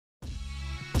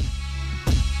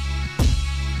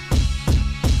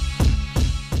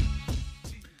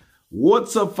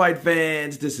What's up, fight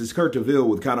fans? This is Kurt DeVille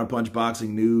with Counterpunch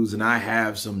Boxing News, and I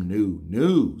have some new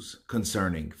news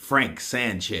concerning Frank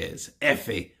Sanchez,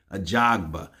 Efe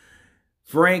Ajagba.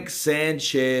 Frank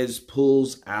Sanchez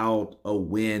pulls out a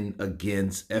win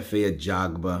against Efe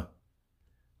Ajagba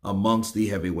amongst the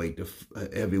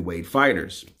heavyweight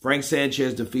fighters. Frank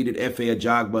Sanchez defeated Efe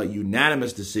Ajagba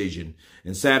unanimous decision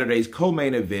in Saturday's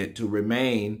co-main event to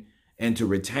remain and to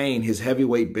retain his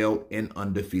heavyweight belt and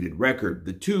undefeated record.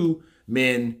 The two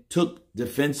men took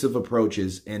defensive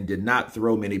approaches and did not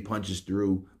throw many punches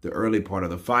through the early part of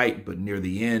the fight, but near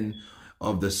the end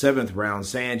of the 7th round,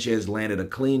 Sanchez landed a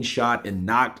clean shot and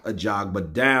knocked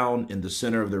Ajagba down in the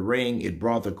center of the ring. It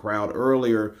brought the crowd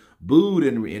earlier booed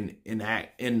in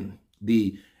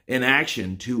the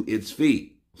inaction to its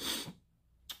feet.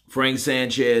 Frank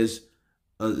Sanchez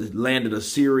landed a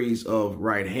series of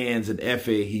right hands at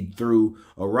Efe. He threw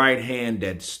a right hand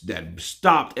that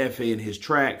stopped Efe in his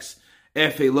tracks.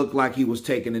 Efe looked like he was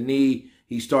taking a knee.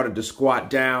 He started to squat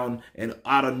down, and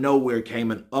out of nowhere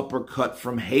came an uppercut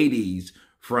from Hades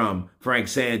from Frank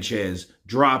Sanchez,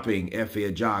 dropping Efe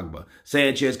Ajagba.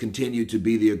 Sanchez continued to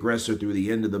be the aggressor through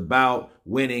the end of the bout,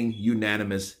 winning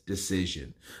unanimous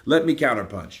decision. Let me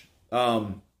counterpunch.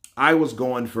 I was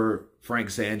going for Frank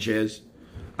Sanchez.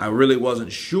 I really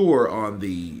wasn't sure on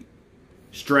the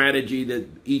strategy that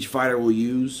each fighter will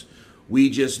use. We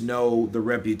just know the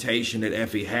reputation that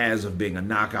Efe has of being a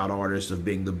knockout artist, of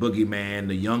being the boogeyman,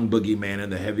 the young boogeyman in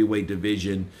the heavyweight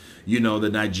division, you know, the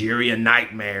Nigerian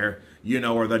nightmare, you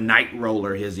know, or the night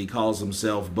roller, as he calls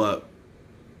himself. But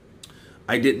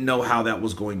I didn't know how that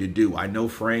was going to do. I know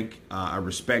Frank. I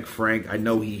respect Frank. I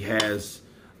know he has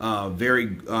very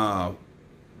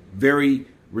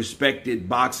respected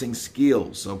boxing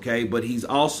skills, okay? But he's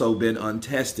also been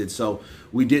untested, so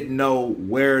we didn't know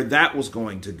where that was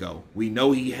going to go. We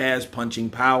know he has punching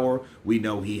power. We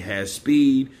know he has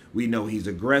speed. We know he's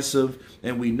aggressive.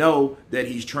 And we know that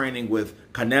he's training with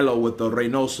Canelo, with the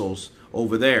Reynosos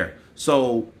over there.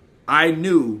 So I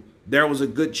knew there was a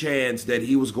good chance that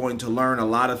he was going to learn a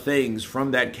lot of things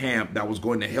from that camp that was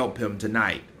going to help him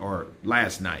tonight or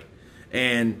last night.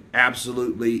 And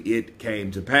absolutely it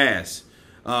came to pass.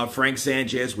 Frank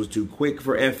Sanchez was too quick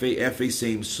for Efe. Efe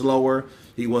seemed slower.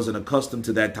 He wasn't accustomed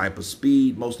to that type of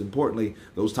speed. Most importantly,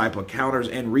 those type of counters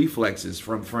and reflexes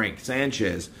from Frank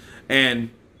Sanchez. And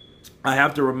I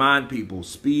have to remind people,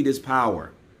 speed is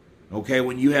power. Okay,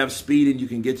 when you have speed and you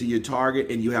can get to your target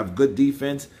and you have good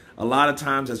defense, a lot of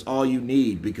times that's all you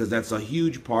need, because that's a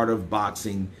huge part of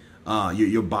boxing,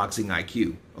 your boxing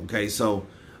IQ. Okay, so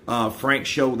Frank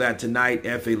showed that tonight.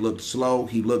 Efe looked slow.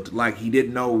 He looked like he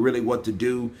didn't know really what to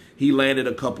do. He landed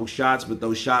a couple shots, but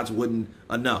those shots wasn't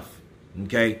enough.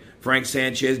 Okay, Frank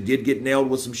Sanchez did get nailed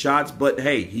with some shots, but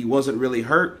hey, he wasn't really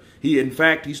hurt. In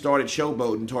fact, he started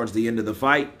showboating towards the end of the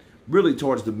fight. Really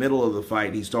towards the middle of the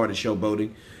fight, he started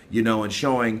showboating, you know, and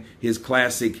showing his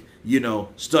classic, you know,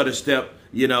 stutter step,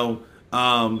 you know,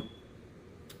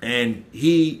 and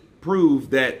he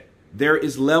proved that there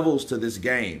is levels to this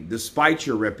game. Despite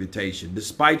your reputation,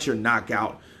 despite your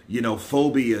knockout, you know,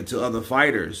 phobia to other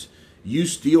fighters, you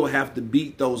still have to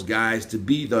beat those guys to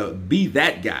be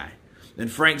that guy. And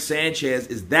Frank Sanchez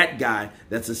is that guy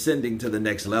that's ascending to the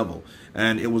next level.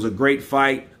 And it was a great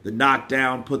fight. The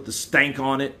knockdown put the stank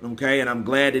on it, okay? And I'm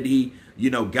glad that he, you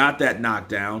know, got that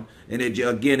knockdown. And it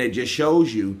just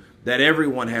shows you that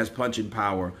everyone has punching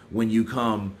power when you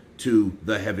come to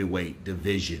the heavyweight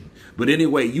division. But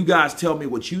anyway, you guys tell me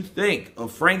what you think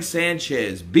of Frank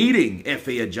Sanchez beating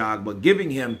Efe Ajagba,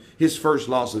 giving him his first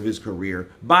loss of his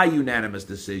career by unanimous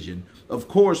decision. Of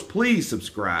course, please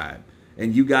subscribe.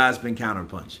 And you guys been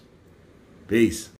Counterpunch. Peace.